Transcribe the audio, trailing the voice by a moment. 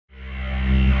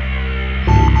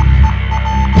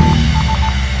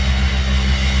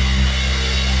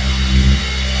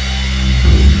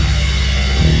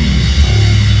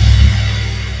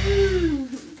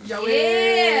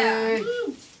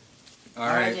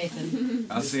Nathan.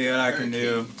 I'll see what I can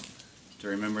do to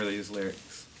remember these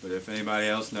lyrics. But if anybody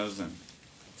else knows them,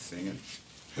 sing it,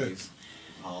 please.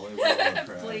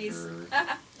 Please.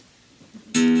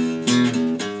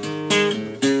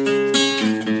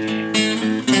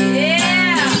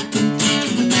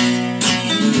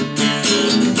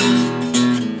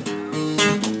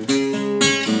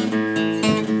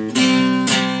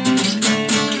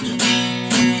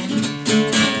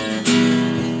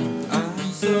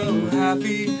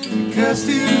 Because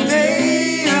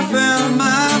today I found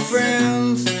my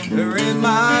friends, they're in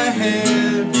my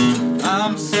head.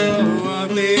 I'm so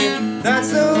ugly,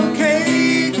 that's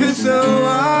okay, cause so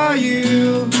are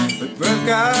you. But Brooke,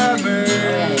 I'm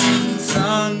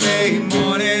Sunday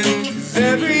morning is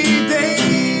every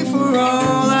day for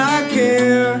all I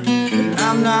care. And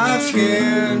I'm not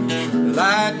scared,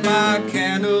 light my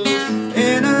candles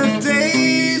in a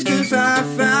daze, cause I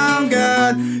found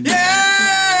God.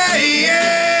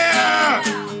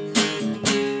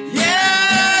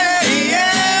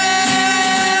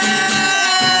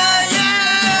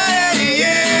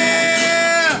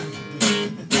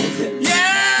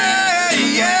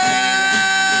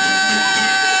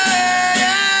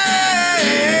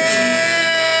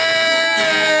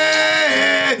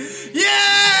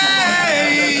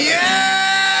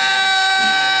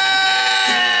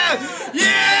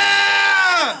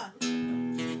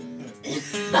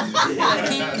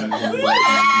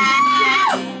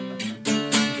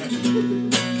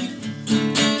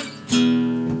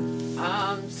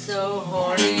 I'm so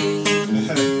horny.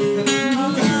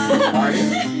 Are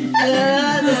you?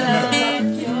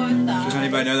 Does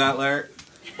anybody know that lyric?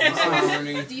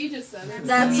 Do you just say that?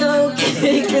 That's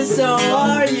okay, cause so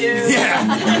are you. Yeah!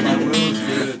 My will's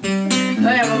good.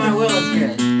 Oh yeah, but my will is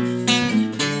good.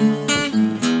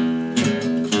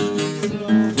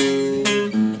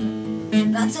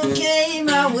 That's okay,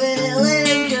 my will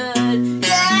is good.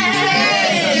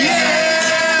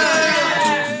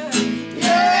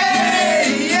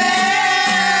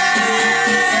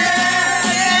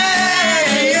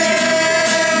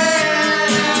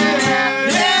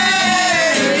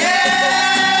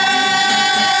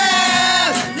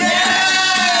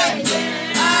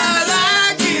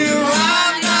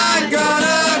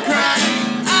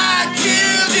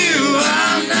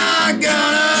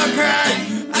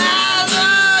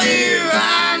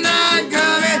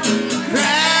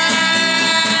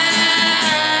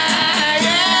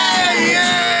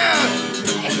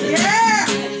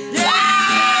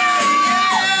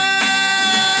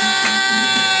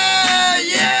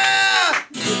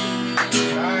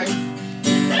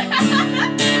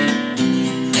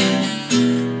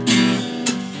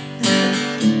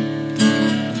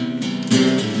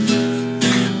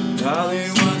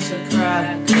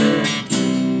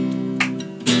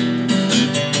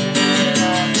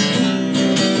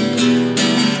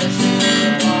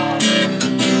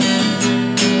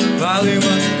 Polly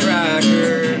wants a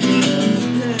cracker.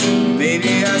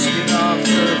 Maybe I should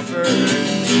offer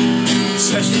first.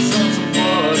 Says she's on some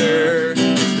water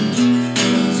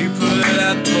to put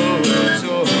out the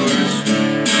blowtorch.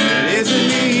 It isn't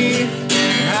me,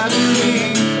 having me.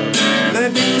 Let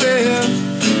me live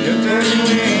your dirty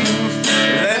wings.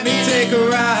 Let me take a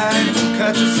ride.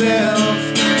 Cut yourself.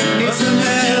 Need some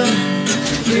help to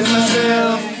please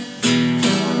myself.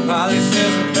 Polly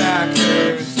says we're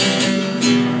backers.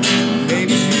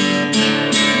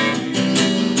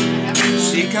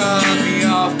 She caught me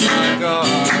off my guard.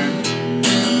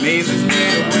 Amazes me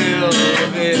the will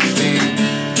of this thing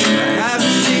I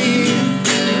haven't seen.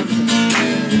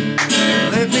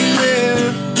 Let me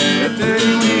live the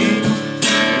dirty wings.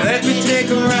 Let me take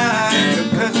a ride to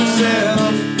cut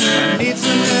yourself. I need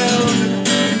some help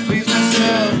to please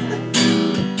myself.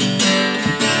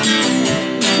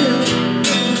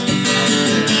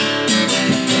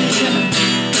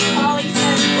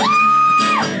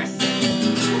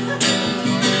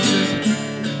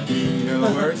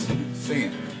 Sing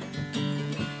it.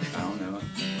 I don't know it.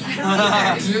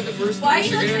 Isn't it the first Why are verse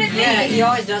you looking again? at me? Yeah, he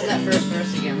always does that first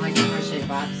verse again, like in our shape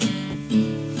box.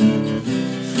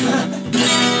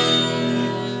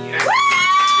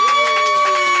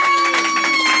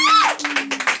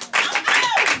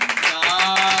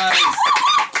 Nice.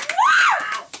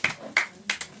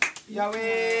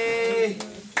 Yahweh!